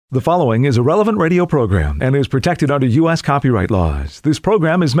The following is a Relevant Radio program and is protected under U.S. copyright laws. This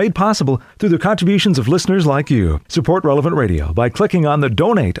program is made possible through the contributions of listeners like you. Support Relevant Radio by clicking on the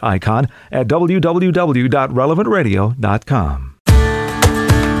donate icon at www.relevantradio.com.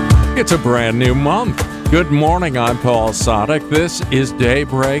 It's a brand new month. Good morning, I'm Paul Sadek. This is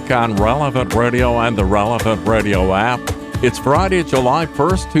Daybreak on Relevant Radio and the Relevant Radio app. It's Friday, July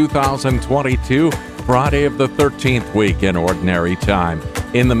 1st, 2022, Friday of the 13th week in Ordinary Time.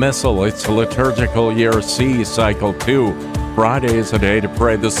 In the Missal, it's liturgical year C, cycle 2. Friday is a day to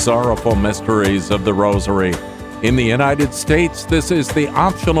pray the sorrowful mysteries of the Rosary. In the United States, this is the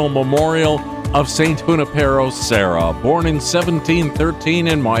optional memorial of Saint Junipero Serra. Born in 1713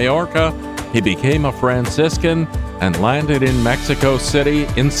 in Mallorca, he became a Franciscan and landed in Mexico City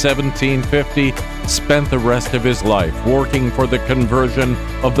in 1750, spent the rest of his life working for the conversion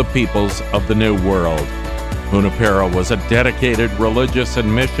of the peoples of the New World. Junipero was a dedicated religious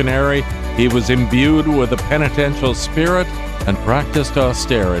and missionary. He was imbued with a penitential spirit and practiced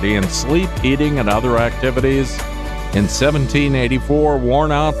austerity in sleep, eating, and other activities. In 1784,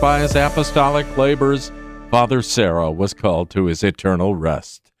 worn out by his apostolic labors, Father Serra was called to his eternal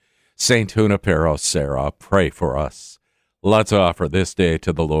rest. Saint Junipero Serra, pray for us. Let's offer this day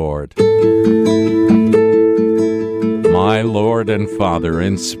to the Lord. My Lord and Father,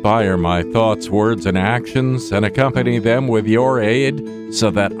 inspire my thoughts, words, and actions, and accompany them with your aid, so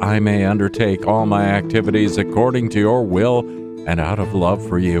that I may undertake all my activities according to your will and out of love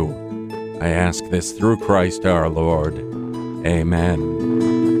for you. I ask this through Christ our Lord. Amen.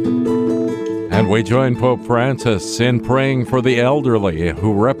 And we join Pope Francis in praying for the elderly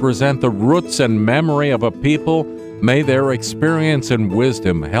who represent the roots and memory of a people. May their experience and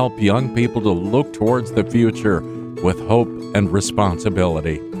wisdom help young people to look towards the future with hope and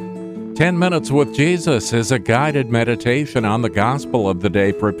responsibility. 10 Minutes with Jesus is a guided meditation on the gospel of the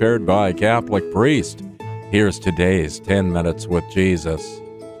day prepared by a Catholic priest. Here's today's 10 Minutes with Jesus.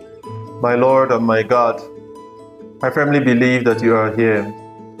 My Lord and my God, I firmly believe that you are here,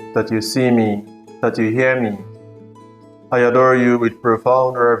 that you see me, that you hear me. I adore you with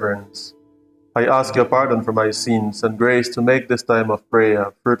profound reverence. I ask your pardon for my sins and grace to make this time of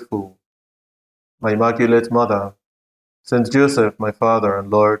prayer fruitful. My Immaculate Mother, Saint Joseph, my Father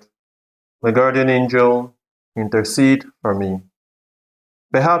and Lord, my guardian angel, intercede for me.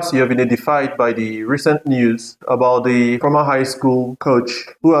 Perhaps you have been edified by the recent news about the former high school coach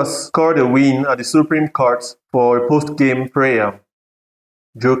who has scored a win at the Supreme Court for a post-game prayer.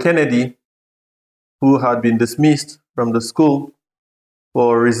 Joe Kennedy, who had been dismissed from the school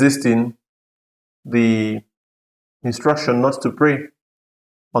for resisting the instruction not to pray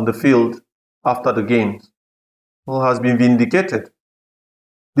on the field after the games, has been vindicated.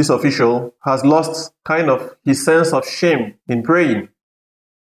 This official has lost kind of his sense of shame in praying.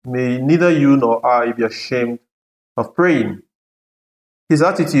 May neither you nor I be ashamed of praying. His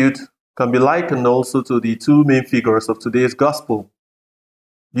attitude can be likened also to the two main figures of today's gospel,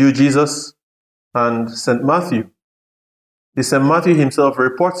 you, Jesus, and St. Matthew. Is St. Matthew himself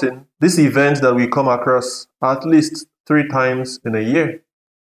reporting this event that we come across at least 3 times in a year.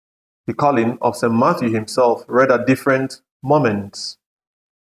 The calling of St. Matthew himself read at different moments.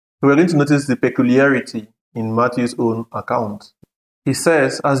 We're going to notice the peculiarity in Matthew's own account. He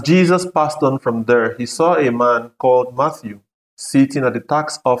says, as Jesus passed on from there, he saw a man called Matthew sitting at the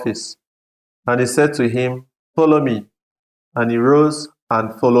tax office, and he said to him, "Follow me." And he rose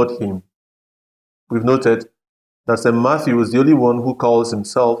and followed him. We've noted that St. Matthew was the only one who calls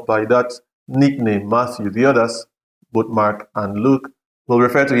himself by that nickname, Matthew. The others, both Mark and Luke, will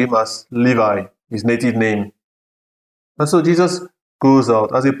refer to him as Levi, his native name. And so Jesus goes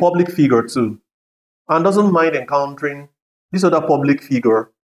out as a public figure too, and doesn't mind encountering this other public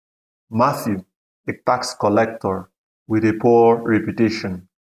figure, Matthew, a tax collector with a poor reputation.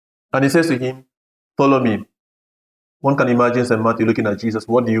 And he says to him, "Follow me." One can imagine St. Matthew looking at Jesus,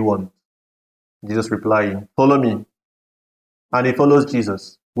 "What do you want?" Jesus replying, "Follow me." And he follows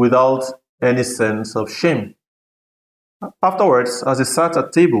Jesus without any sense of shame. Afterwards, as he sat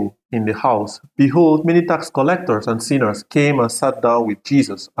at table in the house, behold, many tax collectors and sinners came and sat down with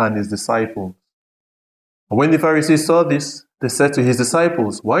Jesus and his disciples. And when the Pharisees saw this, they said to his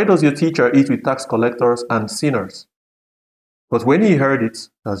disciples, "Why does your teacher eat with tax collectors and sinners?" But when he heard it,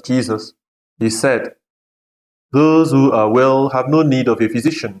 as Jesus, he said, "Those who are well have no need of a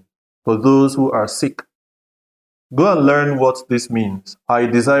physician, but those who are sick. Go and learn what this means. I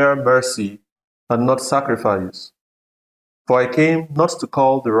desire mercy and not sacrifice. For I came not to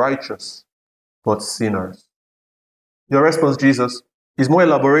call the righteous, but sinners." Your response, Jesus, is more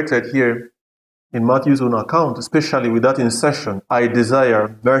elaborated here in Matthew's own account, especially with that insertion, I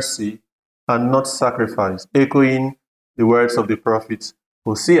desire mercy and not sacrifice, echoing the words of the prophet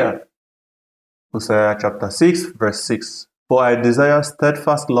Hosea. Hosea chapter 6, verse 6. For I desire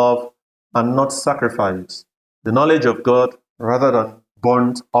steadfast love and not sacrifice, the knowledge of God rather than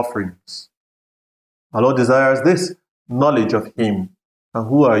burnt offerings. Our Lord desires this knowledge of Him. And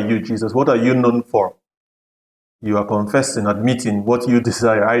who are you, Jesus? What are you known for? You are confessing, admitting what you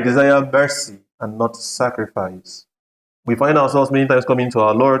desire. I desire mercy and not sacrifice. We find ourselves many times coming to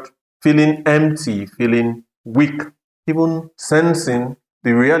our Lord, feeling empty, feeling weak, even sensing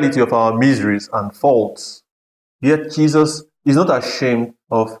the reality of our miseries and faults. Yet Jesus is not ashamed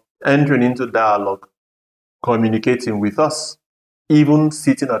of entering into dialogue, communicating with us, even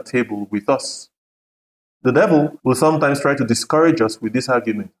sitting at table with us. The devil will sometimes try to discourage us with this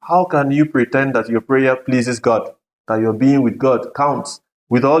argument. How can you pretend that your prayer pleases God, that your being with God counts,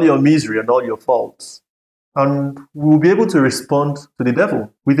 with all your misery and all your faults? And we'll be able to respond to the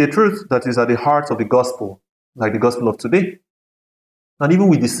devil with a truth that is at the heart of the gospel, like the gospel of today. And even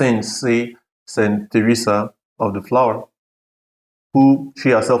with the saints, say Saint Teresa of the Flower, who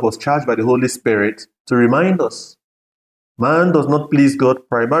she herself was charged by the Holy Spirit to remind us, man does not please God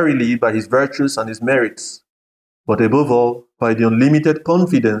primarily by his virtues and his merits, but above all by the unlimited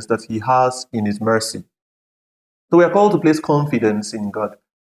confidence that he has in his mercy. So we are called to place confidence in God.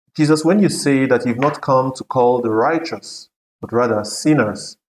 Jesus, when you say that you've not come to call the righteous, but rather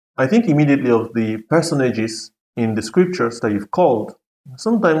sinners, I think immediately of the personages in the scriptures that you've called.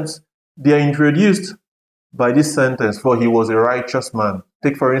 Sometimes they are introduced by this sentence, for he was a righteous man.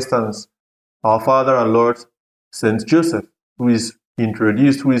 Take, for instance, our Father and Lord, Saint Joseph, who is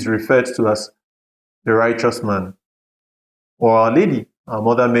introduced, who is referred to as the righteous man. Or Our Lady, our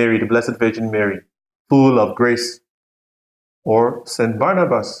Mother Mary, the Blessed Virgin Mary, full of grace. Or Saint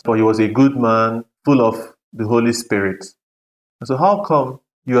Barnabas, for he was a good man, full of the Holy Spirit. And so how come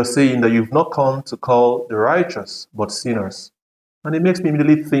you are saying that you've not come to call the righteous, but sinners? And it makes me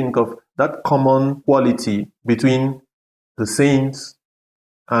immediately think of that common quality between the saints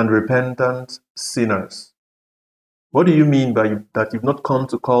and repentant sinners. What do you mean by that you've not come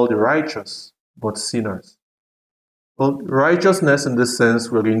to call the righteous, but sinners? Well, righteousness in this sense,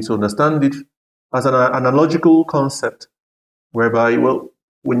 we're going to understand it as an analogical concept, whereby, well,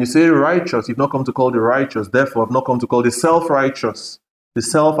 when you say righteous, you've not come to call the righteous, therefore I've not come to call the self-righteous, the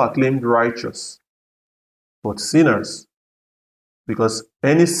self-acclaimed righteous, but sinners. Because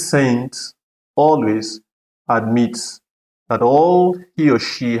any saint always admits that all he or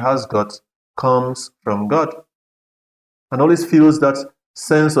she has got comes from God, and always feels that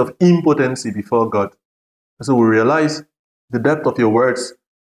sense of impotency before God. And so we realize the depth of your words,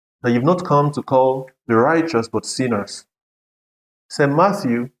 that you've not come to call the righteous but sinners. St.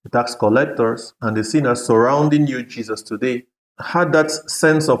 Matthew, the tax collectors and the sinners surrounding you, Jesus, today, had that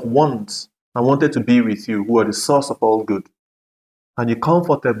sense of want and wanted to be with you, who are the source of all good. And you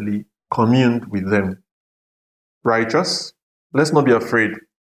comfortably communed with them. Righteous? Let's not be afraid.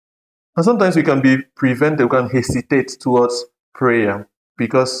 And sometimes we can be prevented, we can hesitate towards prayer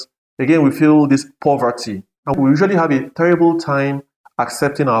because, again, we feel this poverty. And we usually have a terrible time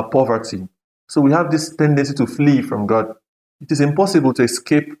accepting our poverty. So we have this tendency to flee from God. It is impossible to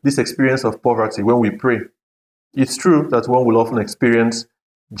escape this experience of poverty when we pray. It's true that one will often experience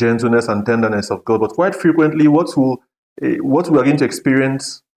gentleness and tenderness of God, but quite frequently what we are going to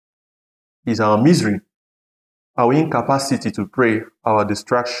experience is our misery, our incapacity to pray, our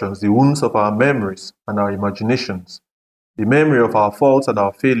distractions, the wounds of our memories and our imaginations, the memory of our faults and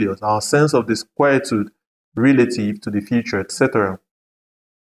our failures, our sense of disquietude relative to the future, etc.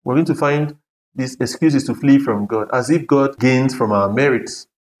 We're going to find these excuses to flee from God, as if God gains from our merits.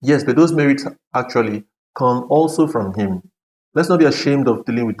 Yes, but those merits actually come also from Him. Let's not be ashamed of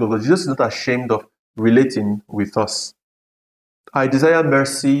dealing with God, because Jesus is not ashamed of relating with us. I desire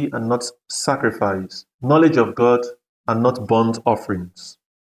mercy and not sacrifice, knowledge of God and not burnt offerings.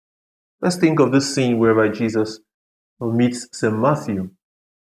 Let's think of this scene whereby Jesus meets St. Matthew.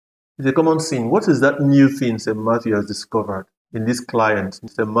 It's a common scene. What is that new thing St. Matthew has discovered in this client?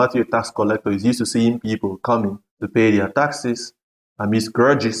 St. Matthew, a tax collector, is used to seeing people coming to pay their taxes amidst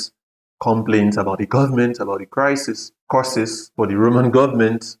grudges, complaints about the government, about the crisis, curses for the Roman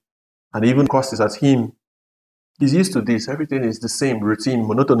government, and even curses at him. He's used to this. Everything is the same, routine,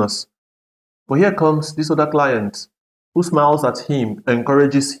 monotonous. But here comes this other client who smiles at him,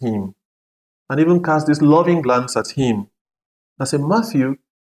 encourages him, and even casts this loving glance at him. And St. Matthew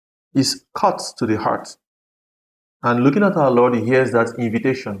is cut to the heart. And looking at our Lord, he hears that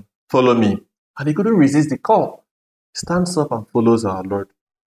invitation, follow me. And he couldn't resist the call. He stands up and follows our Lord.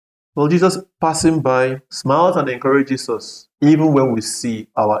 Well, Jesus passing by smiles and encourages us, even when we see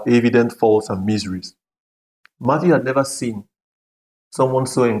our evident faults and miseries. Matthew had never seen someone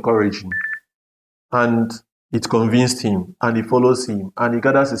so encouraging, and it convinced him, and he follows him, and he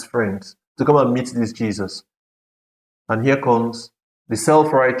gathers his friends to come and meet this Jesus. And here comes the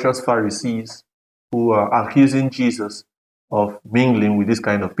self-righteous Pharisees who are accusing Jesus of mingling with this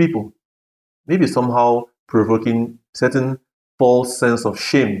kind of people, maybe somehow provoking certain false sense of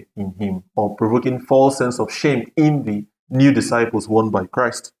shame in him, or provoking false sense of shame in the new disciples won by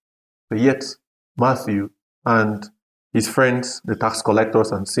Christ. But yet, Matthew and his friends, the tax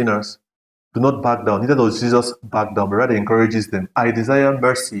collectors and sinners, do not back down. Neither does Jesus back down, but rather encourages them. I desire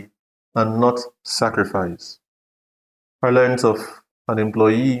mercy and not sacrifice. I learned of an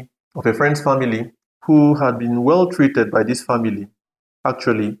employee of a friend's family who had been well treated by this family,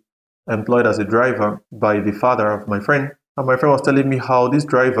 actually employed as a driver by the father of my friend. And my friend was telling me how this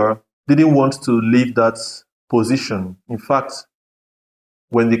driver didn't want to leave that position. In fact,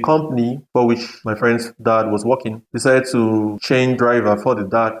 when the company for which my friend's dad was working decided to change driver for the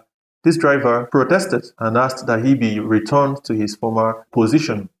dad, this driver protested and asked that he be returned to his former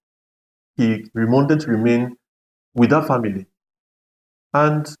position. He wanted to remain with that family.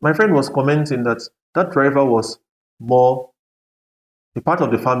 And my friend was commenting that that driver was more a part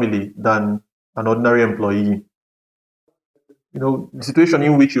of the family than an ordinary employee. You know, the situation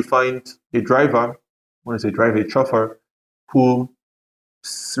in which you find a driver, when I say driver, a chauffeur, who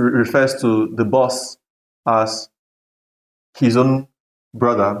refers to the boss as his own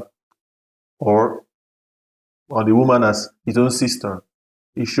brother, or the woman as his own sister,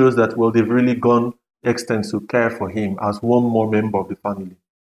 it shows that, well, they've really gone extent to care for him as one more member of the family.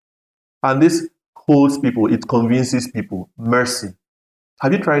 And this holds people, it convinces people. Mercy.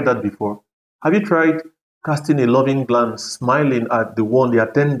 Have you tried that before? Have you tried casting a loving glance, smiling at the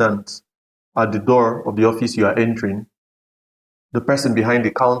attendant at the door of the office you are entering, the person behind the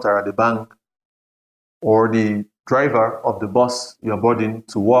counter at the bank, or the driver of the bus you are boarding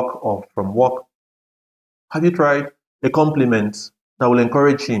to work or from work? Have you tried a compliment that will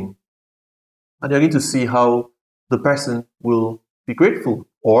encourage him? And you're going to see how the person will be grateful.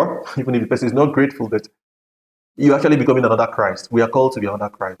 Or, even if the person is not grateful, that you're actually becoming another Christ. We are called to be another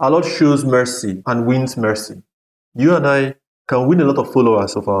Christ. Our Lord shows mercy and wins mercy. You and I can win a lot of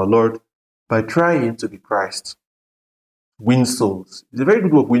followers of our Lord by trying to be Christ. Win souls. It's a very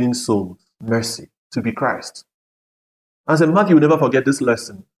good work, winning souls. Mercy. To be Christ. And St. Matthew will never forget this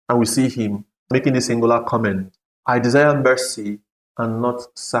lesson. And we see him making this singular comment. I desire mercy and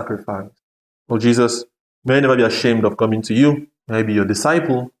not sacrifice. Oh, Jesus, may I never be ashamed of coming to you. May I be your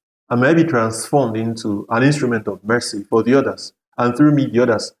disciple, and may I be transformed into an instrument of mercy for the others, and through me the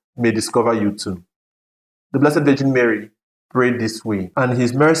others may discover you too. The Blessed Virgin Mary prayed this way, and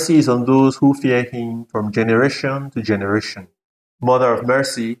his mercy is on those who fear him from generation to generation. Mother of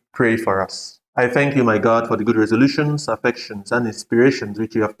mercy, pray for us. I thank you, my God, for the good resolutions, affections, and inspirations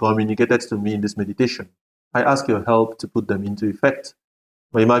which you have communicated to me in this meditation. I ask your help to put them into effect.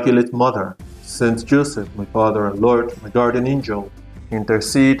 My Immaculate Mother, Saint Joseph, my Father and Lord, my guardian angel,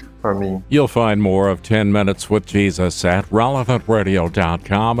 intercede for me. You'll find more of 10 Minutes with Jesus at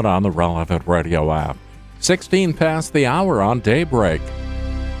relevantradio.com and on the Relevant Radio app. 16 past the hour on Daybreak.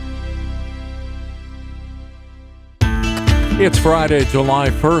 It's Friday, July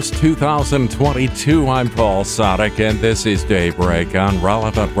 1st, 2022. I'm Paul Sadek, and this is Daybreak on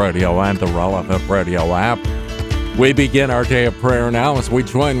Relevant Radio and the Relevant Radio app. We begin our day of prayer now as we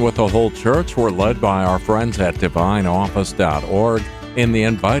join with the whole church. We're led by our friends at divineoffice.org in the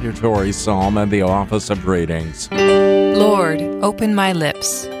invitatory psalm and the office of readings. Lord, open my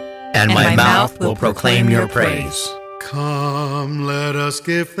lips, and my mouth will proclaim your praise. Come, let us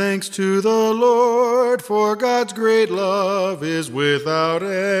give thanks to the Lord, for God's great love is without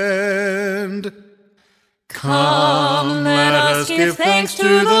end. Come, let us give thanks to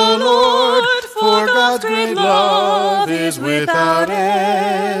the Lord, for God's great love is without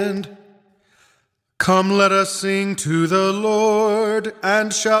end. Come, let us sing to the Lord,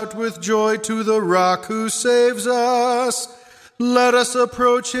 and shout with joy to the Rock who saves us. Let us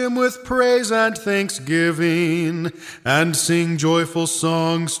approach him with praise and thanksgiving, and sing joyful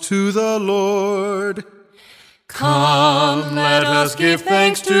songs to the Lord. Come, let us give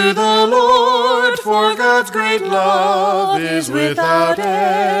thanks to the Lord, for God's great love is without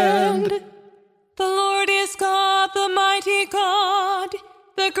end. The Lord is God, the mighty God,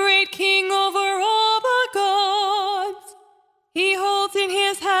 the great King over all the gods. He holds in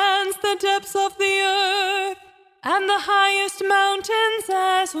his hands the depths of the earth, and the highest mountains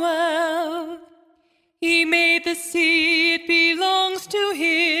as well. He made the sea, it belongs to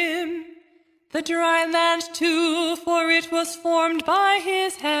him. The dry land too, for it was formed by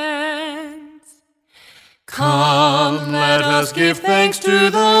his hands. Come, let us give thanks to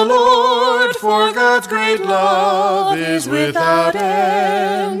the Lord, for God's great love is without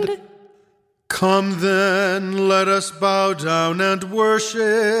end. Come then, let us bow down and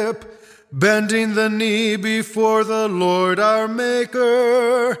worship, bending the knee before the Lord our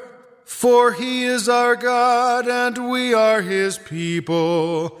Maker. For he is our God, and we are his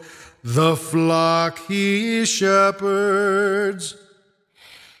people, the flock he shepherds.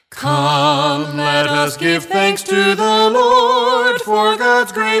 Come, let us give thanks to the Lord, for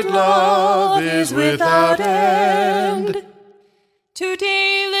God's great love is without end.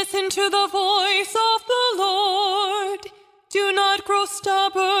 Today listen to the voice of the Lord. Do not grow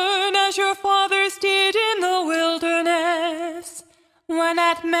stubborn as your fathers did in the wilderness, when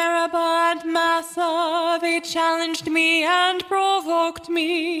at Meribah and Massah they challenged me and provoked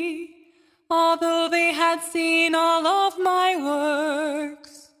me, although they had seen all of my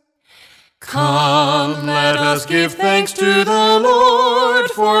works. Come, let us give thanks to the Lord,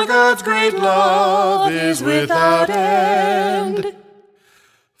 for God's great love is without end.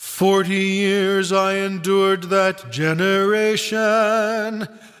 40 years I endured that generation.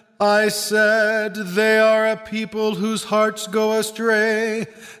 I said, they are a people whose hearts go astray,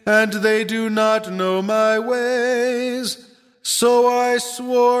 and they do not know my ways. So I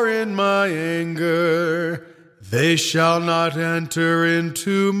swore in my anger, they shall not enter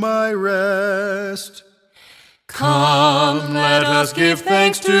into my rest. Come, let us give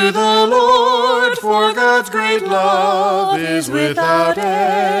thanks to the Lord, for God's great love is without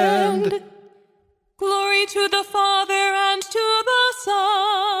end. Glory to the Father, and to the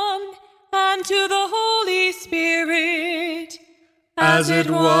Son, and to the Holy Spirit, as it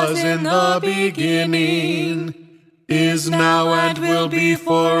was in the beginning, is now, and will be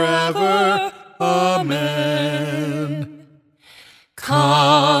forever. Amen.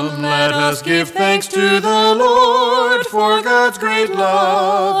 Come, let us give thanks to the Lord, for God's great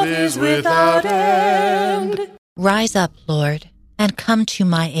love is without end. Rise up, Lord, and come to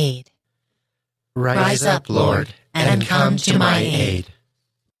my aid. Rise up, Lord, and come to my aid.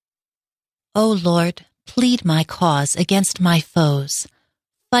 O Lord, plead my cause against my foes.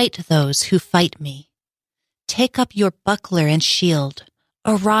 Fight those who fight me. Take up your buckler and shield.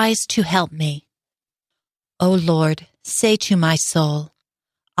 Arise to help me. O Lord, say to my soul,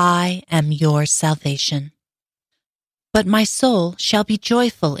 I am your salvation. But my soul shall be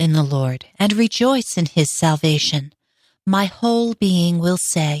joyful in the Lord, and rejoice in his salvation. My whole being will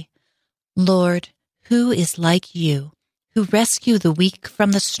say, Lord, who is like you, who rescue the weak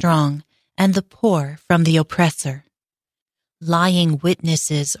from the strong, and the poor from the oppressor? Lying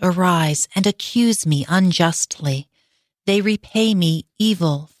witnesses arise and accuse me unjustly. They repay me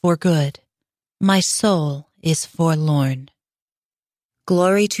evil for good. My soul is forlorn.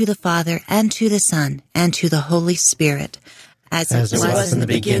 Glory to the Father, and to the Son, and to the Holy Spirit, as it was in the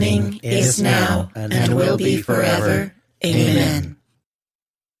beginning, is now, and will be forever. Amen.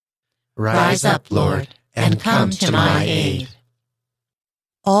 Rise up, Lord, and come to my aid.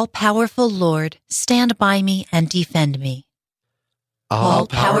 All-powerful Lord, stand by me and defend me.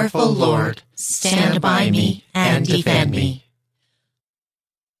 All-powerful Lord, stand by me and defend me.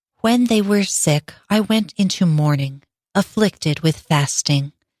 When they were sick, I went into mourning, afflicted with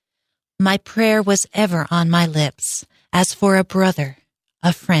fasting. My prayer was ever on my lips, as for a brother,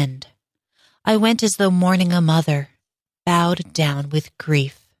 a friend. I went as though mourning a mother, bowed down with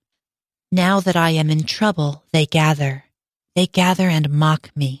grief. Now that I am in trouble, they gather and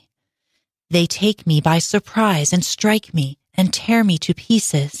mock me. They take me by surprise and strike me and tear me to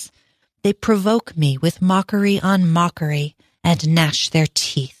pieces. They provoke me with mockery on mockery and gnash their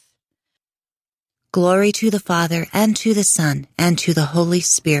teeth. Glory to the Father, and to the Son, and to the Holy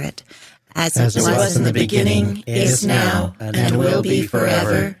Spirit, as it was in the beginning, is now, and will be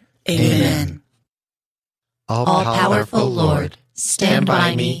forever. Amen. All-powerful Lord, stand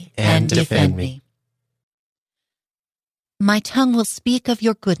by me and defend me. My tongue will speak of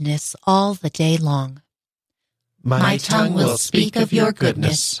your goodness all the day long. My tongue will speak of your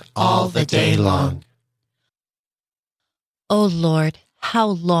goodness all the day long. O Lord, how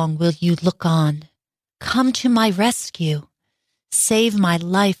long will you look on? Come to my rescue. Save my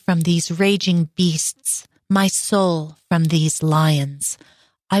life from these raging beasts, my soul from these lions.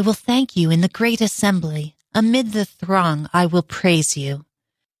 I will thank you in the great assembly. Amid the throng I will praise you.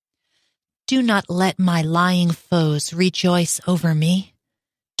 Do not let my lying foes rejoice over me.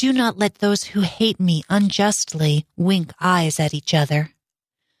 Do not let those who hate me unjustly wink eyes at each other.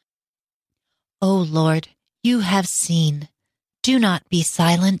 O Lord, you have seen. Do not be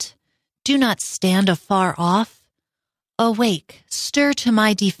silent. Do not stand afar off. Awake, stir to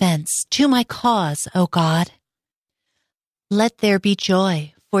my defense, to my cause, O God. Let there be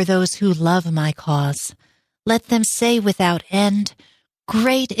joy for those who love my cause. Let them say without end,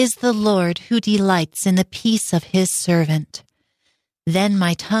 Great is the Lord who delights in the peace of his servant. Then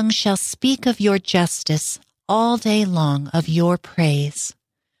my tongue shall speak of your justice, all day long of your praise.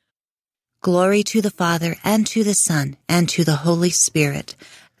 Glory to the Father, and to the Son, and to the Holy Spirit,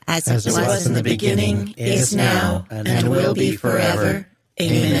 as it was in the beginning, is now, and will be forever.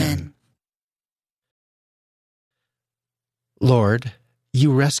 Amen. Lord,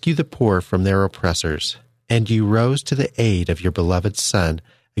 you rescue the poor from their oppressors, and you rose to the aid of your beloved Son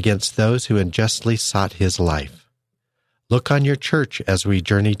against those who unjustly sought his life. Look on your church as we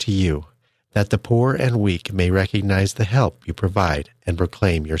journey to you, that the poor and weak may recognize the help you provide and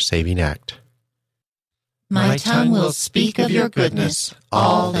proclaim your saving act. My tongue will speak of your goodness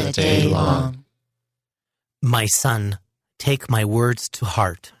all the day long. My son, take my words to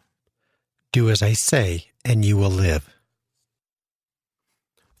heart. Do as I say, and you will live.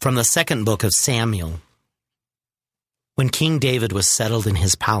 From the second book of Samuel. When King David was settled in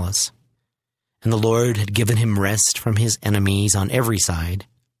his palace, and the Lord had given him rest from his enemies on every side,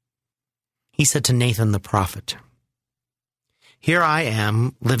 he said to Nathan the prophet, Here I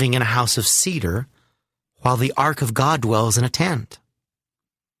am, living in a house of cedar, while the ark of God dwells in a tent.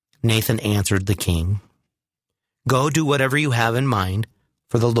 Nathan answered the king, Go do whatever you have in mind,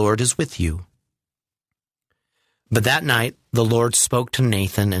 for the Lord is with you. But that night the Lord spoke to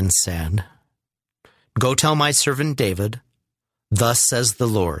Nathan and said, Go tell my servant David, Thus says the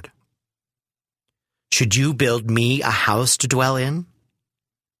Lord, Should you build me a house to dwell in?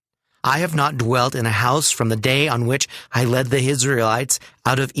 I have not dwelt in a house from the day on which I led the Israelites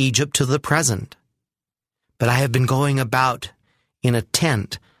out of Egypt to the present, but I have been going about in a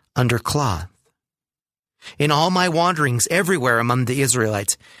tent under cloth. In all my wanderings everywhere among the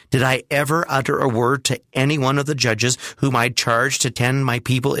Israelites, did I ever utter a word to any one of the judges whom I charged to tend my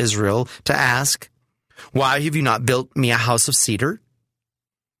people Israel to ask, Why have you not built me a house of cedar?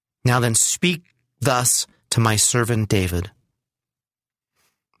 Now then speak thus to my servant David.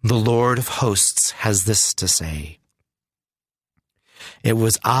 The Lord of hosts has this to say, It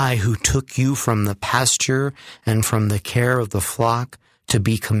was I who took you from the pasture and from the care of the flock to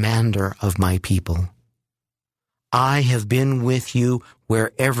be commander of my people. I have been with you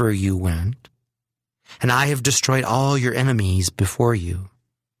wherever you went, and I have destroyed all your enemies before you.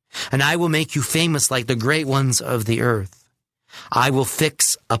 And I will make you famous like the great ones of the earth. I will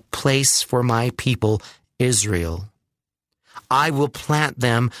fix a place for my people, Israel. I will plant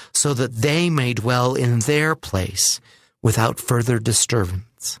them so that they may dwell in their place without further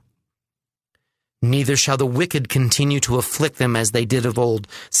disturbance. Neither shall the wicked continue to afflict them as they did of old,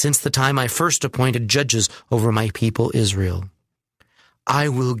 since the time I first appointed judges over my people Israel. I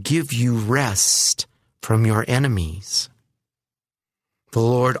will give you rest from your enemies. The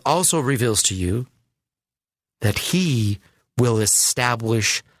Lord also reveals to you that he will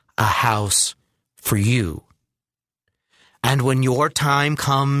establish a house for you. And when your time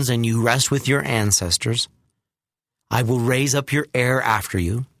comes and you rest with your ancestors, I will raise up your heir after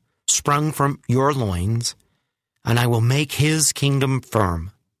you, sprung from your loins, and I will make his kingdom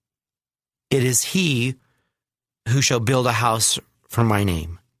firm. It is he who shall build a house for my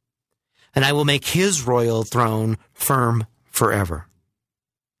name, and I will make his royal throne firm forever.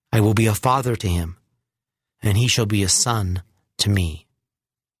 I will be a father to him, and he shall be a son to me.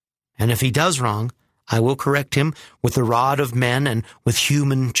 And if he does wrong, I will correct him with the rod of men and with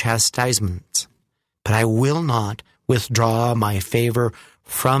human chastisements. But I will not withdraw my favor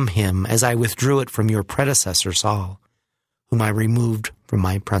from him as I withdrew it from your predecessor Saul, whom I removed from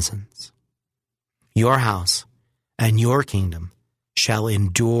my presence. Your house and your kingdom shall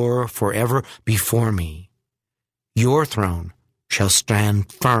endure forever before me. Your throne shall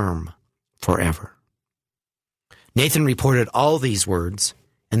stand firm forever. Nathan reported all these words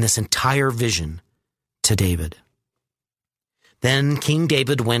and this entire vision to David. Then King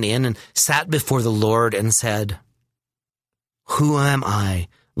David went in and sat before the Lord and said, Who am I,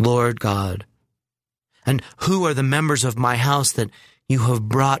 Lord God? And who are the members of my house that you have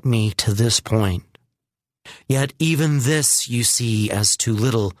brought me to this point? Yet even this you see as too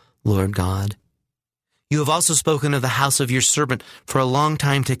little, Lord God. You have also spoken of the house of your servant for a long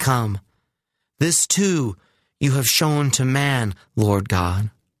time to come. This too you have shown to man, Lord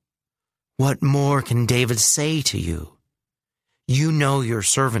God. What more can David say to you? You know your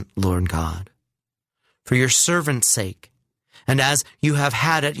servant, Lord God. For your servant's sake, and as you have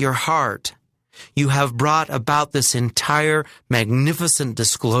had at your heart, You have brought about this entire magnificent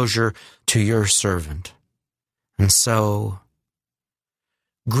disclosure to your servant. And so,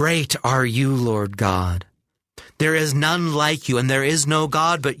 great are you, Lord God. There is none like you, and there is no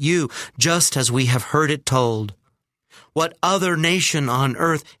God but you, just as we have heard it told. What other nation on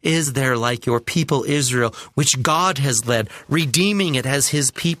earth is there like your people Israel, which God has led, redeeming it as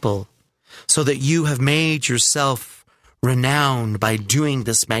his people, so that you have made yourself renowned by doing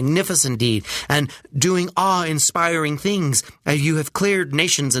this magnificent deed and doing awe-inspiring things, as you have cleared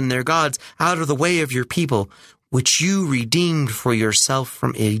nations and their gods out of the way of your people, which you redeemed for yourself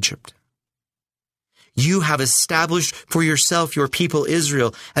from Egypt. You have established for yourself your people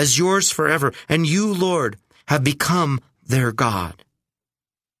Israel as yours forever, and you, Lord, have become their God.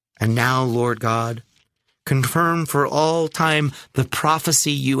 And now, Lord God, confirm for all time the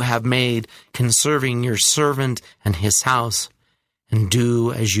prophecy you have made concerning your servant and his house, and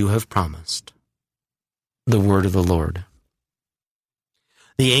do as you have promised. The word of the Lord.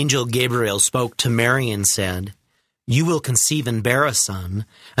 The angel Gabriel spoke to Mary and said, You will conceive and bear a son,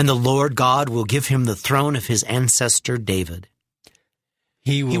 and the Lord God will give him the throne of his ancestor David.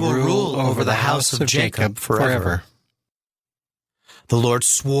 He will rule over the house of Jacob forever. The Lord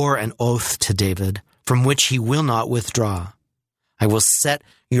swore an oath to David, from which he will not withdraw. I will set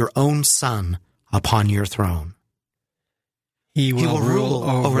your own son upon your throne. He will rule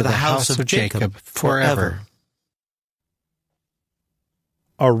over the house of Jacob forever.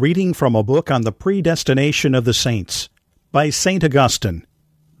 A reading from a book on the predestination of the saints by St. Augustine,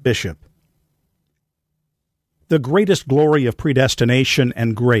 Bishop. The greatest glory of predestination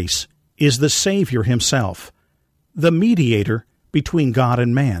and grace is the Savior himself, the mediator between God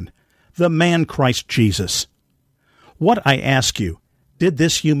and man, the man Christ Jesus. What, I ask you, did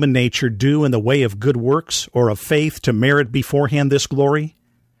this human nature do in the way of good works or of faith to merit beforehand this glory?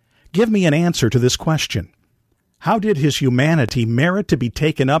 Give me an answer to this question. How did his humanity merit to be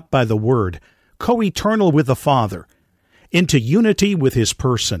taken up by the Word, co-eternal with the Father, into unity with his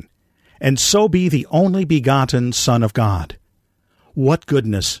person, and so be the only begotten Son of God? What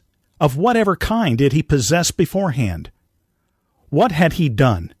goodness, of whatever kind, did he possess beforehand? What had he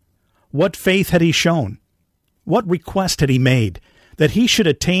done? What faith had he shown? What request had he made that he should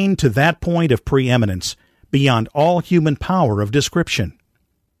attain to that point of preeminence beyond all human power of description?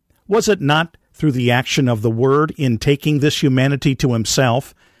 Was it not through the action of the Word in taking this humanity to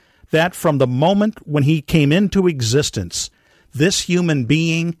himself that from the moment when he came into existence, this human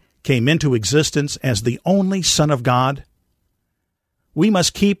being came into existence as the only Son of God? We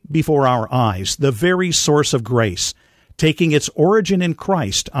must keep before our eyes the very source of grace, taking its origin in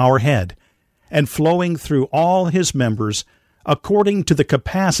Christ, our head, and flowing through all his members according to the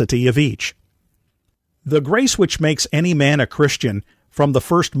capacity of each. The grace which makes any man a Christian from the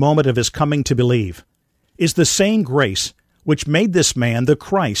first moment of his coming to believe is the same grace which made this man the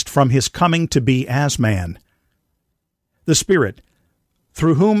Christ from his coming to be as man. The Spirit,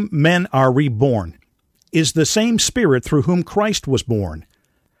 through whom men are reborn, is the same Spirit through whom Christ was born.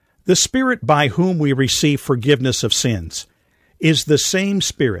 The Spirit by whom we receive forgiveness of sins is the same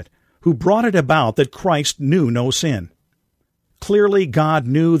Spirit who brought it about that Christ knew no sin. Clearly, God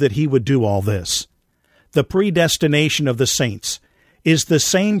knew that he would do all this. The predestination of the saints is the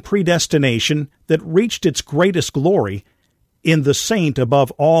same predestination that reached its greatest glory in the saint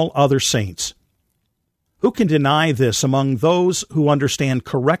above all other saints. Who can deny this among those who understand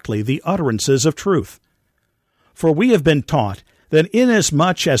correctly the utterances of truth? For we have been taught that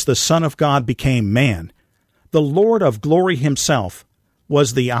inasmuch as the Son of God became man, the Lord of glory himself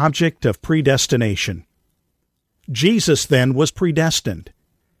was the object of predestination. Jesus, then, was predestined.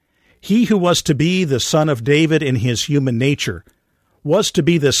 He who was to be the Son of David in his human nature was to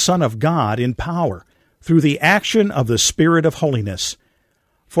be the Son of God in power through the action of the Spirit of holiness,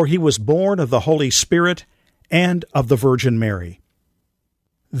 for he was born of the Holy Spirit and of the Virgin Mary.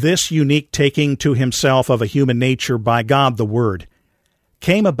 This unique taking to himself of a human nature by God the Word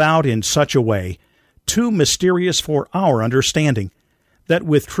came about in such a way, too mysterious for our understanding, that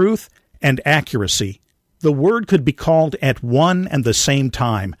with truth and accuracy the Word could be called at one and the same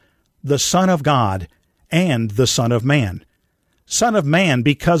time the Son of God and the Son of Man. Son of Man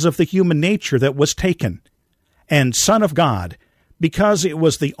because of the human nature that was taken, and Son of God because it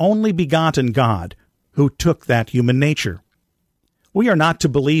was the only begotten God who took that human nature. We are not to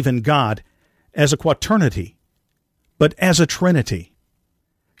believe in God as a quaternity, but as a trinity.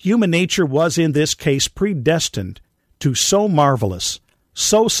 Human nature was in this case predestined to so marvelous,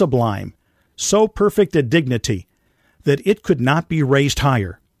 so sublime, so perfect a dignity that it could not be raised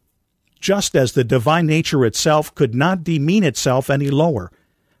higher, just as the divine nature itself could not demean itself any lower,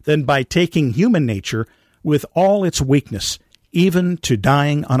 than by taking human nature with all its weakness, even to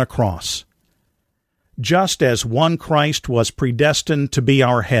dying on a cross. Just as one Christ was predestined to be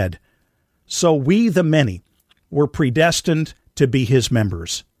our head, so we, the many, were predestined to be his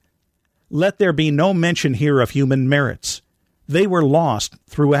members. Let there be no mention here of human merits. They were lost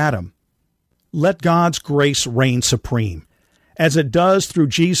through Adam. Let God's grace reign supreme, as it does through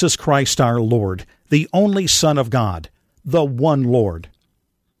Jesus Christ our Lord, the only Son of God, the one Lord.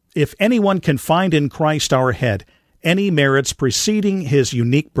 If anyone can find in Christ our head any merits preceding his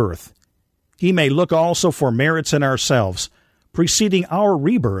unique birth, he may look also for merits in ourselves, preceding our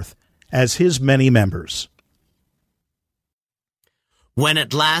rebirth as his many members. When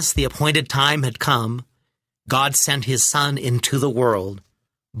at last the appointed time had come, God sent his Son into the world,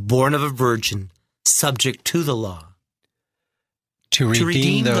 born of a virgin, subject to the law, to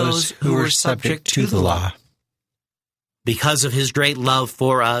redeem those who were subject to the law. Because of his great love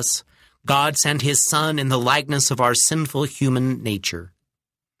for us, God sent his Son in the likeness of our sinful human nature,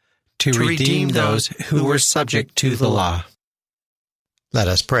 to redeem those who were subject to the law. Let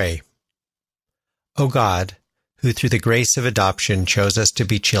us pray. O God, who through the grace of adoption chose us to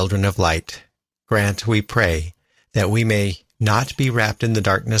be children of light, grant, we pray, that we may not be wrapped in the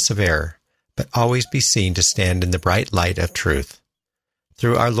darkness of error, but always be seen to stand in the bright light of truth.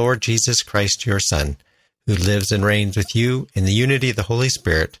 Through our Lord Jesus Christ, your Son, who lives and reigns with you in the unity of the Holy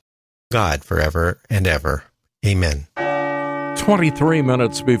Spirit, God forever and ever. Amen. 23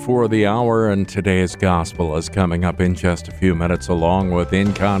 minutes before the hour, and today's gospel is coming up in just a few minutes, along with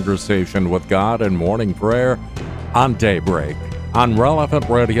In Conversation with God and Morning Prayer on Daybreak, on Relevant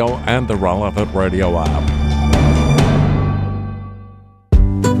Radio and the Relevant Radio app.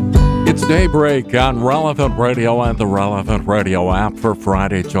 It's Daybreak on Relevant Radio and the Relevant Radio app for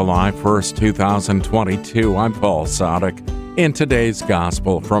Friday, July 1st, 2022. I'm Paul Sadek. In today's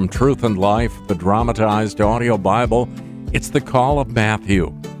gospel from Truth and Life, the dramatized audio Bible, it's the call of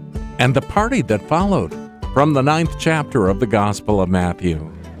Matthew and the party that followed from the 9th chapter of the Gospel of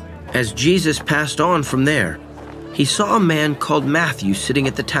Matthew. As Jesus passed on from there, he saw a man called Matthew sitting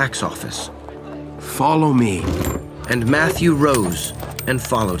at the tax office. "Follow me." And Matthew rose and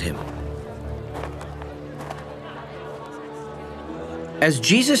followed him. As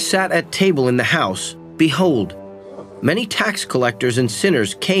Jesus sat at table in the house, behold, many tax collectors and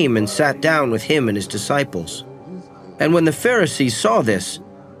sinners came and sat down with him and his disciples. And when the Pharisees saw this,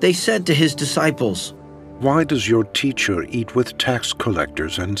 they said to his disciples, "Why does your teacher eat with tax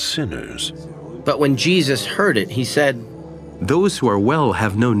collectors and sinners?" But when Jesus heard it, he said, "Those who are well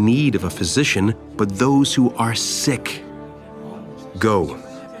have no need of a physician, but those who are sick. Go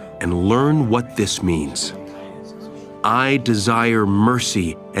and learn what this means. I desire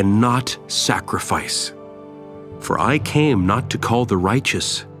mercy and not sacrifice. For I came not to call the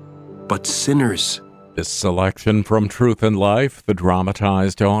righteous, but sinners." This selection from Truth and Life, the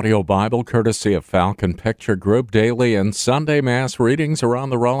dramatized audio Bible, courtesy of Falcon Picture Group, daily and Sunday Mass readings are on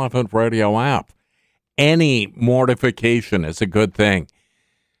the Relevant Radio app. Any mortification is a good thing,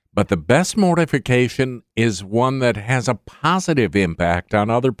 but the best mortification is one that has a positive impact on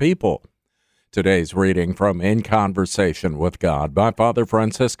other people. Today's reading from In Conversation with God by Father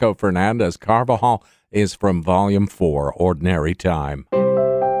Francisco Fernandez Carvajal is from Volume 4, Ordinary Time.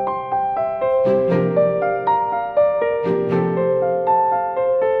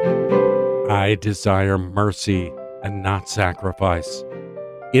 I desire mercy and not sacrifice.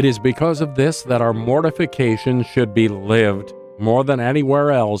 It is because of this that our mortification should be lived more than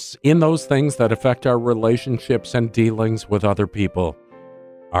anywhere else in those things that affect our relationships and dealings with other people.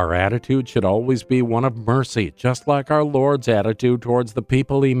 Our attitude should always be one of mercy, just like our Lord's attitude towards the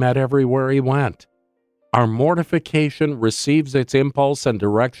people he met everywhere he went. Our mortification receives its impulse and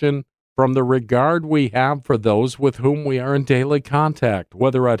direction from the regard we have for those with whom we are in daily contact,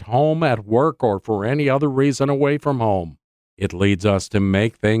 whether at home, at work, or for any other reason away from home. It leads us to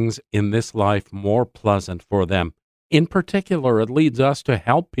make things in this life more pleasant for them. In particular, it leads us to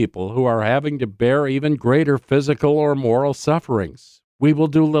help people who are having to bear even greater physical or moral sufferings. We will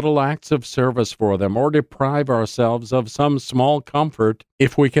do little acts of service for them or deprive ourselves of some small comfort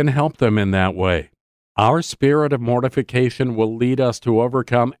if we can help them in that way. Our spirit of mortification will lead us to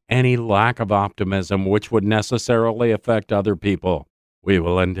overcome any lack of optimism which would necessarily affect other people. We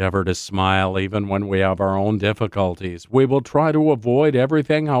will endeavor to smile even when we have our own difficulties. We will try to avoid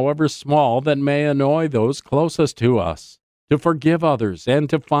everything, however small, that may annoy those closest to us, to forgive others, and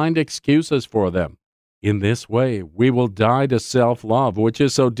to find excuses for them. In this way, we will die to self-love, which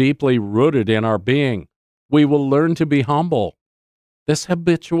is so deeply rooted in our being. We will learn to be humble. This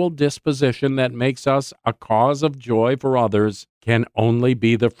habitual disposition that makes us a cause of joy for others can only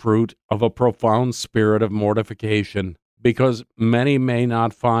be the fruit of a profound spirit of mortification, because many may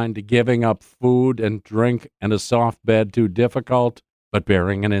not find giving up food and drink and a soft bed too difficult, but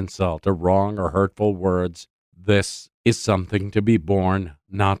bearing an insult or wrong or hurtful words, this is something to be borne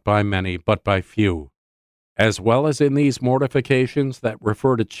not by many, but by few. As well as in these mortifications that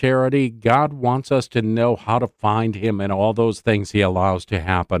refer to charity, God wants us to know how to find Him in all those things He allows to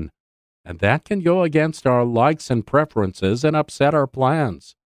happen. And that can go against our likes and preferences and upset our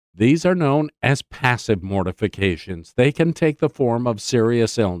plans. These are known as passive mortifications. They can take the form of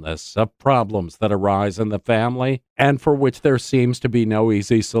serious illness, of problems that arise in the family and for which there seems to be no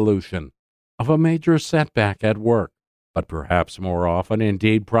easy solution, of a major setback at work. But perhaps more often,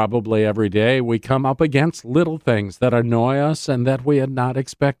 indeed probably every day, we come up against little things that annoy us and that we had not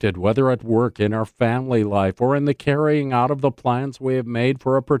expected, whether at work, in our family life, or in the carrying out of the plans we have made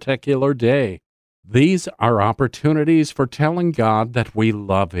for a particular day. These are opportunities for telling God that we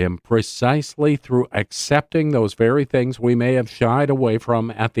love Him precisely through accepting those very things we may have shied away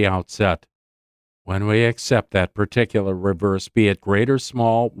from at the outset. When we accept that particular reverse, be it great or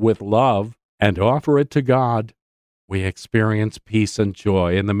small, with love, and offer it to God, we experience peace and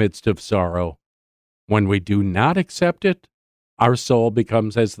joy in the midst of sorrow. When we do not accept it, our soul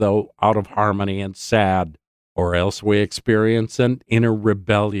becomes as though out of harmony and sad, or else we experience an inner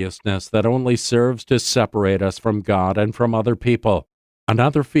rebelliousness that only serves to separate us from God and from other people.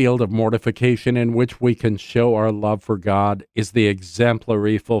 Another field of mortification in which we can show our love for God is the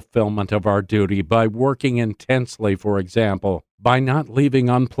exemplary fulfillment of our duty by working intensely, for example, by not leaving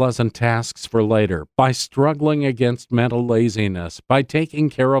unpleasant tasks for later, by struggling against mental laziness, by taking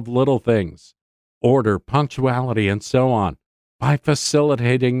care of little things, order, punctuality, and so on, by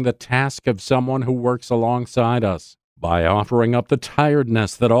facilitating the task of someone who works alongside us, by offering up the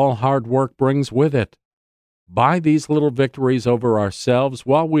tiredness that all hard work brings with it. By these little victories over ourselves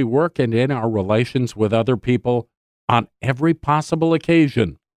while we work and in our relations with other people, on every possible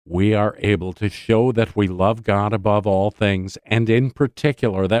occasion, we are able to show that we love God above all things, and in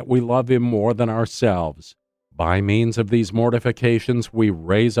particular that we love Him more than ourselves. By means of these mortifications, we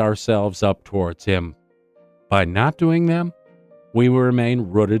raise ourselves up towards Him. By not doing them, we remain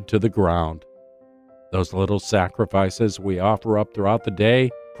rooted to the ground. Those little sacrifices we offer up throughout the day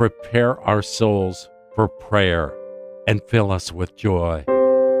prepare our souls for prayer and fill us with joy.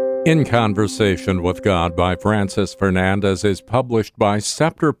 In Conversation with God by Francis Fernandez is published by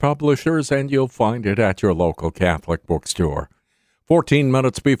Scepter Publishers, and you'll find it at your local Catholic bookstore. 14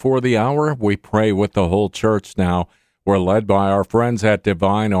 minutes before the hour, we pray with the whole church now. We're led by our friends at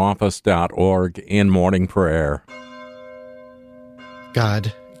divineoffice.org in morning prayer.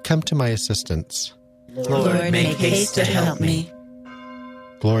 God, come to my assistance. Lord, make haste to help me.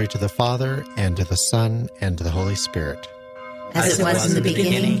 Glory to the Father, and to the Son, and to the Holy Spirit. As it was in the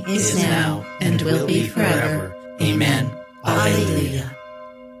beginning, is now, and will be forever. Amen. Alleluia.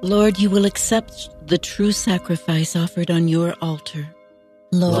 Lord, you will accept the true sacrifice offered on your altar.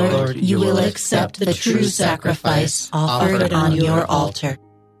 Lord, you will accept the true sacrifice offered on your altar.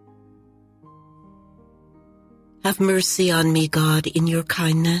 Have mercy on me, God, in your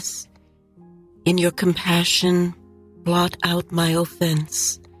kindness. In your compassion, blot out my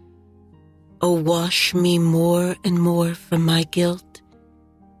offense. O wash me more and more from my guilt,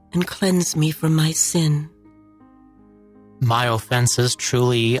 and cleanse me from my sin. My offenses,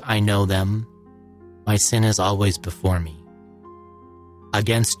 truly I know them. My sin is always before me.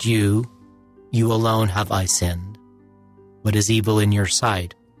 Against you, you alone have I sinned. What is evil in your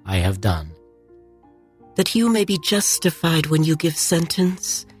sight, I have done. That you may be justified when you give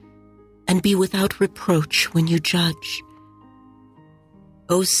sentence, and be without reproach when you judge.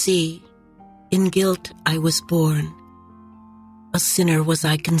 O see, in guilt I was born, a sinner was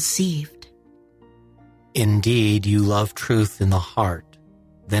I conceived. Indeed, you love truth in the heart.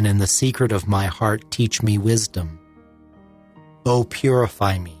 Then in the secret of my heart teach me wisdom. O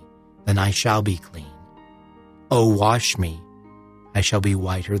purify me, then I shall be clean. O wash me, I shall be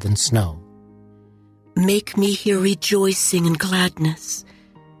whiter than snow. Make me hear rejoicing and gladness,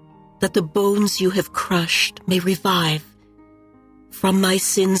 that the bones you have crushed may revive. From my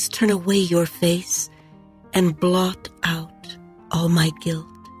sins turn away your face, and blot out all my guilt.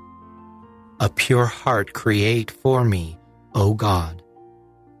 A pure heart create for me, O God.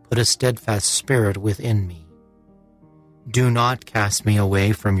 Put a steadfast spirit within me. Do not cast me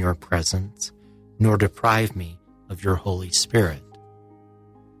away from your presence, nor deprive me of your Holy Spirit.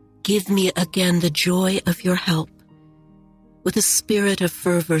 Give me again the joy of your help. With a spirit of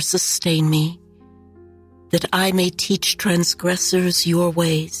fervor sustain me, that I may teach transgressors your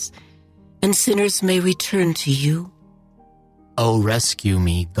ways, and sinners may return to you. O rescue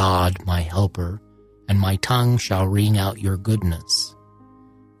me, God, my helper, and my tongue shall ring out your goodness.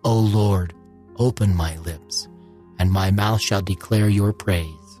 O Lord, open my lips, and my mouth shall declare your praise.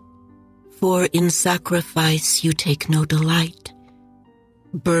 For in sacrifice you take no delight.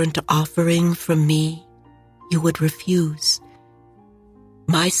 Burnt offering from me you would refuse.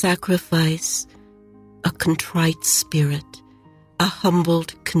 My sacrifice, a contrite spirit, a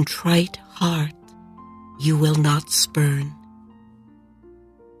humbled, contrite heart, you will not spurn.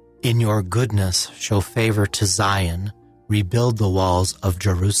 In your goodness show favor to Zion, rebuild the walls of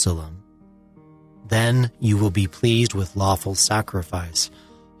Jerusalem. Then you will be pleased with lawful sacrifice,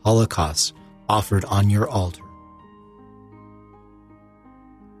 holocausts offered on your altar.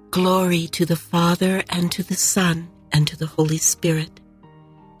 Glory to the Father, and to the Son, and to the Holy Spirit.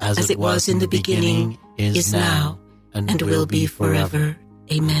 As it was in the beginning, is now, and will be forever.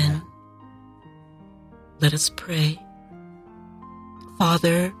 Amen. Let us pray.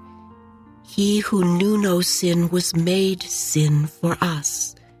 Father, he who knew no sin was made sin for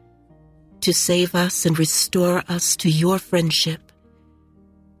us, to save us and restore us to your friendship.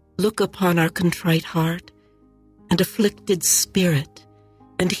 Look upon our contrite heart and afflicted spirit,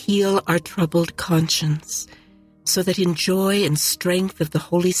 and heal our troubled conscience, so that in joy and strength of the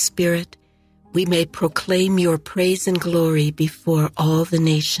Holy Spirit we may proclaim your praise and glory before all the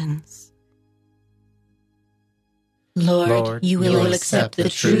nations. Lord, you will accept the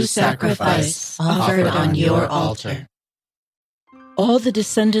true sacrifice offered on your altar. All the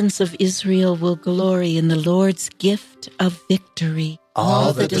descendants of Israel will glory in the Lord's gift of victory.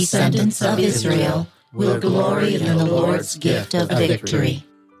 All the descendants of Israel will glory in the Lord's gift of victory.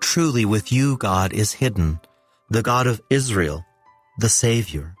 Truly with you God is hidden, the God of Israel, the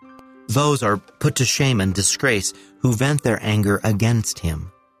Savior. Those are put to shame and disgrace who vent their anger against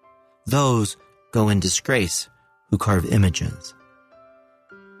him. Those go in disgrace who carve images.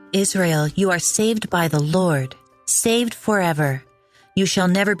 Israel, you are saved by the Lord, saved forever. You shall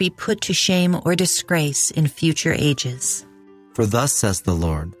never be put to shame or disgrace in future ages. For thus says the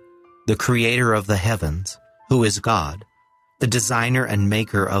Lord, the Creator of the heavens, who is God, the designer and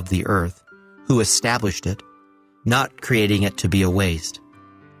maker of the earth, who established it, not creating it to be a waste,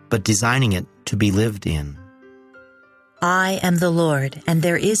 but designing it to be lived in. I am the Lord, and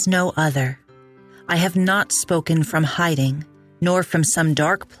there is no other. I have not spoken from hiding, nor from some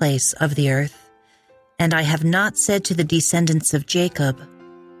dark place of the earth. And I have not said to the descendants of Jacob,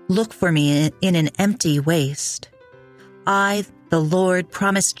 look for me in an empty waste. I, the Lord,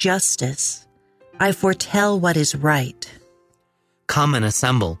 promise justice. I foretell what is right. Come and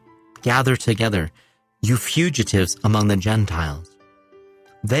assemble, gather together, you fugitives among the Gentiles.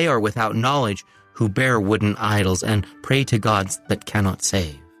 They are without knowledge who bear wooden idols and pray to gods that cannot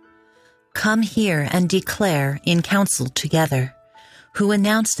save. Come here and declare in council together. Who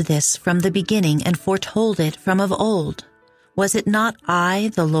announced this from the beginning and foretold it from of old? Was it not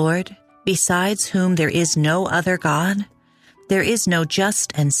I, the Lord, besides whom there is no other God? There is no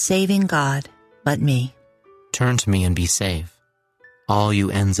just and saving God but me. Turn to me and be safe, all you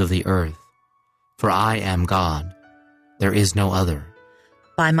ends of the earth, for I am God. There is no other.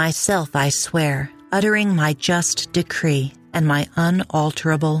 By myself I swear, uttering my just decree and my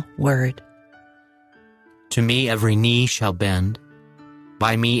unalterable word. To me every knee shall bend,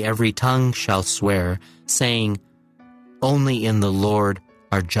 by me every tongue shall swear, saying, only in the Lord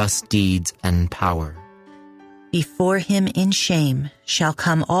are just deeds and power. Before him in shame shall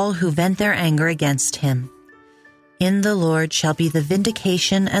come all who vent their anger against him. In the Lord shall be the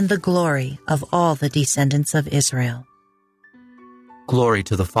vindication and the glory of all the descendants of Israel. Glory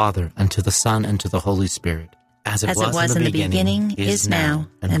to the Father, and to the Son, and to the Holy Spirit, as it was in the beginning, is now,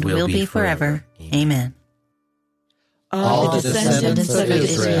 and will be forever. Amen. All the descendants of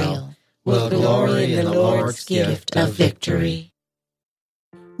Israel will glory in the Lord's gift of victory.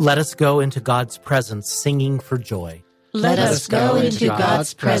 Let us go into God's presence singing for joy. Let us go into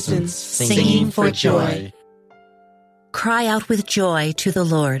God's presence singing for joy. Cry out with joy to the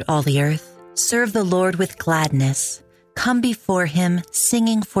Lord, all the earth. Serve the Lord with gladness. Come before him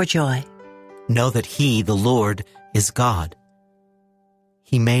singing for joy. Know that he, the Lord, is God.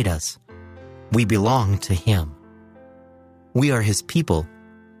 He made us. We belong to him. We are his people,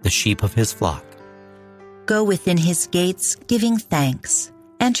 the sheep of his flock. Go within his gates, giving thanks.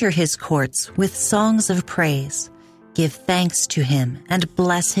 Enter his courts with songs of praise. Give thanks to him and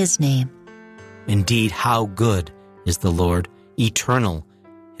bless his name. Indeed, how good is the Lord, eternal,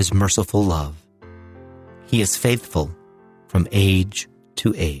 his merciful love. He is faithful from age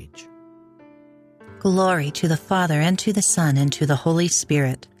to age. Glory to the Father, and to the Son, and to the Holy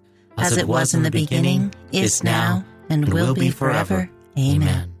Spirit, as it was in the beginning, is now, and will be forever.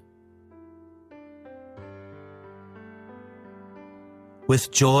 Amen.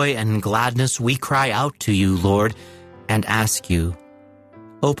 With joy and gladness we cry out to you, Lord, and ask you,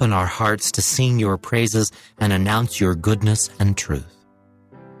 open our hearts to sing your praises and announce your goodness and truth.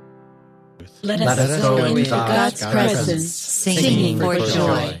 Let us go into God's presence, singing for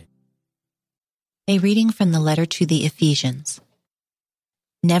joy. A reading from the letter to the Ephesians.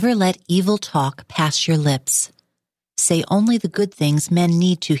 Never let evil talk pass your lips. Say only the good things men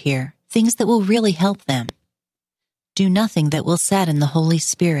need to hear, things that will really help them. Do nothing that will sadden the Holy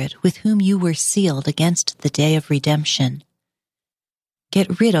Spirit, with whom you were sealed against the day of redemption.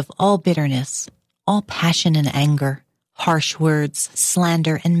 Get rid of all bitterness, all passion and anger, harsh words,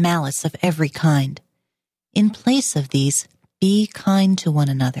 slander, and malice of every kind. In place of these, be kind to one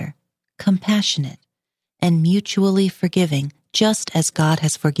another, compassionate, and mutually forgiving, just as God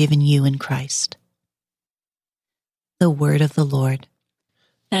has forgiven you in Christ. The word of the Lord.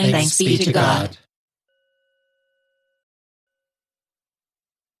 Thanks be to God.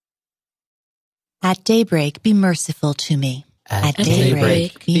 At daybreak, be merciful to me. At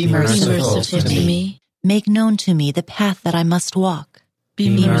daybreak, be merciful to me. Make known to me the path that I must walk.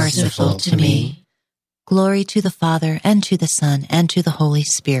 Be merciful to me. Glory to the Father, and to the Son, and to the Holy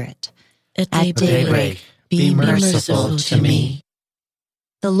Spirit. At daybreak, be merciful to me.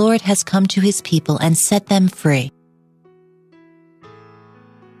 The Lord has come to his people and set them free.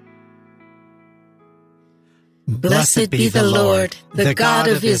 Blessed be the Lord, the God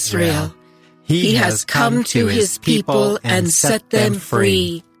of Israel. He has come to his people and set them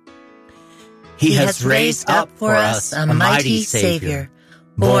free. He has raised up for us a mighty Savior,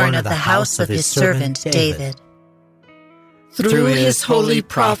 born of the house of his servant David. Through his holy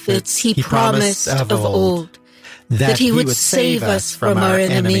prophets he promised of old that he would save us from our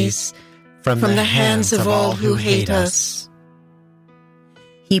enemies, from the hands of all who hate us.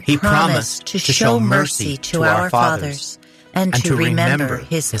 He promised to show mercy to our fathers and to remember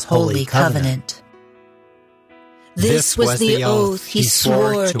his holy covenant. This was the oath he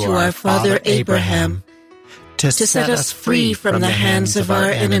swore to our father Abraham, to set us free from the hands of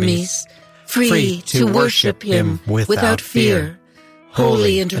our enemies, free to worship him without fear,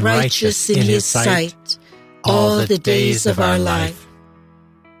 holy and righteous in his sight, all the days of our life.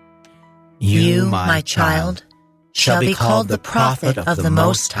 You, my child, shall be called the prophet of the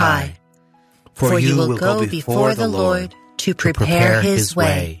Most High, for you will go before the Lord to prepare his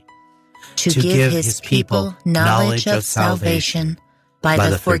way, to give his people knowledge of salvation by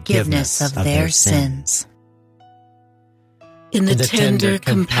the forgiveness of their sins. In the tender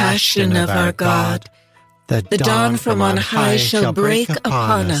compassion of our God, the dawn from on high shall break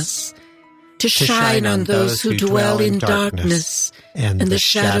upon us, to shine on those who dwell in darkness and the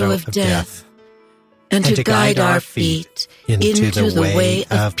shadow of death, and to guide our feet into the way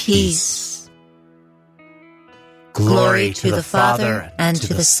of peace. Glory to the Father, and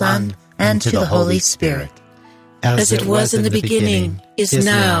to the Son, and to the Holy Spirit. As it was in the beginning, is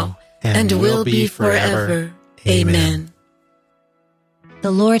now, and will be forever. Amen.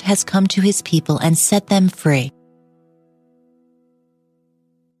 The Lord has come to his people and set them free.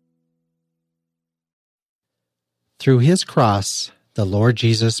 Through his cross, the Lord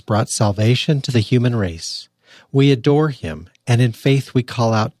Jesus brought salvation to the human race. We adore him, and in faith we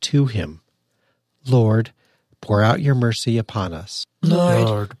call out to him, Lord, pour out your mercy upon us.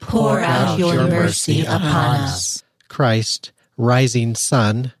 Lord, pour out your mercy upon us. Christ, rising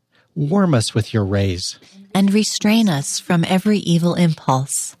sun, warm us with your rays, and restrain us from every evil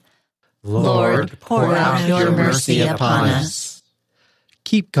impulse. Lord, pour out your mercy upon us.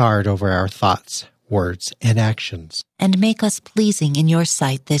 Keep guard over our thoughts, words, and actions, and make us pleasing in your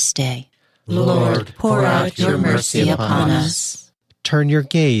sight this day. Lord, pour out your mercy upon us. Turn your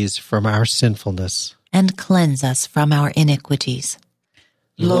gaze from our sinfulness, and cleanse us from our iniquities.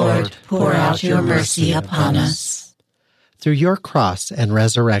 Lord, pour out your mercy upon us. Through your cross and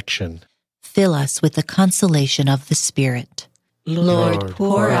resurrection, fill us with the consolation of the Spirit. Lord,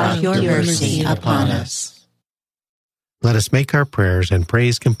 pour out your mercy upon us. Let us make our prayers and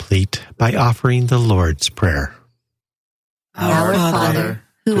praise complete by offering the Lord's Prayer. Our Father,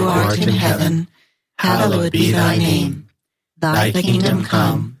 who art in heaven, hallowed be thy name. Thy kingdom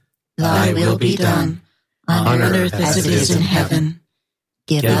come, thy will be done, on earth as it is in heaven.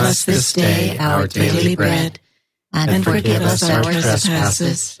 Give us this day our daily bread, and forgive us our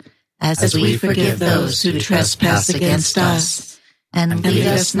trespasses, as we forgive those who trespass against us. And lead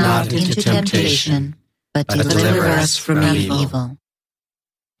us not into temptation, but deliver us from evil.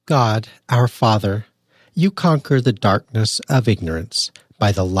 God, our Father, you conquer the darkness of ignorance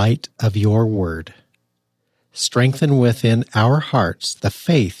by the light of your word. strengthen within our hearts the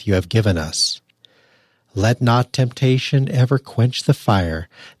faith you have given us. Let not temptation ever quench the fire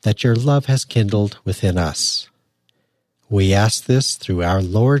that your love has kindled within us. We ask this through our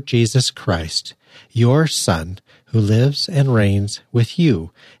Lord Jesus Christ, your Son, who lives and reigns with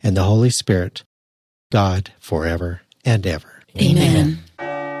you and the Holy Spirit, God, forever and ever. Amen.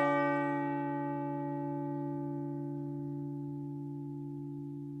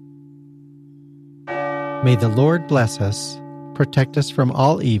 May the Lord bless us, protect us from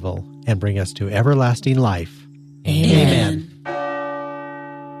all evil, and bring us to everlasting life. Amen.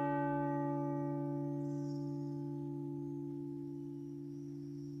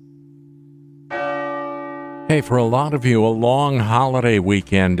 Hey, for a lot of you, a long holiday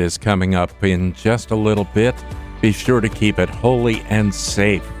weekend is coming up in just a little bit. Be sure to keep it holy and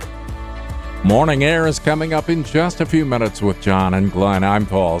safe. Morning Air is coming up in just a few minutes with John and Glenn. I'm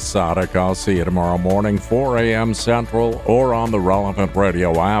Paul Sadek. I'll see you tomorrow morning, 4 a.m. Central, or on the Relevant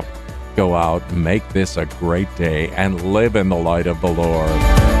Radio app. Go out, make this a great day, and live in the light of the Lord.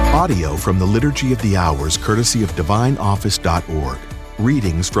 Audio from the Liturgy of the Hours, courtesy of DivineOffice.org.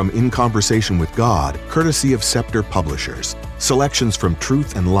 Readings from In Conversation with God, courtesy of Scepter Publishers. Selections from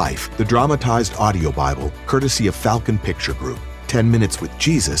Truth and Life, the dramatized audio Bible, courtesy of Falcon Picture Group. 10 Minutes with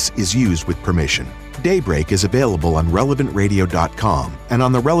Jesus is used with permission. Daybreak is available on RelevantRadio.com and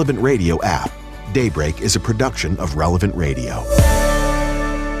on the Relevant Radio app. Daybreak is a production of Relevant Radio.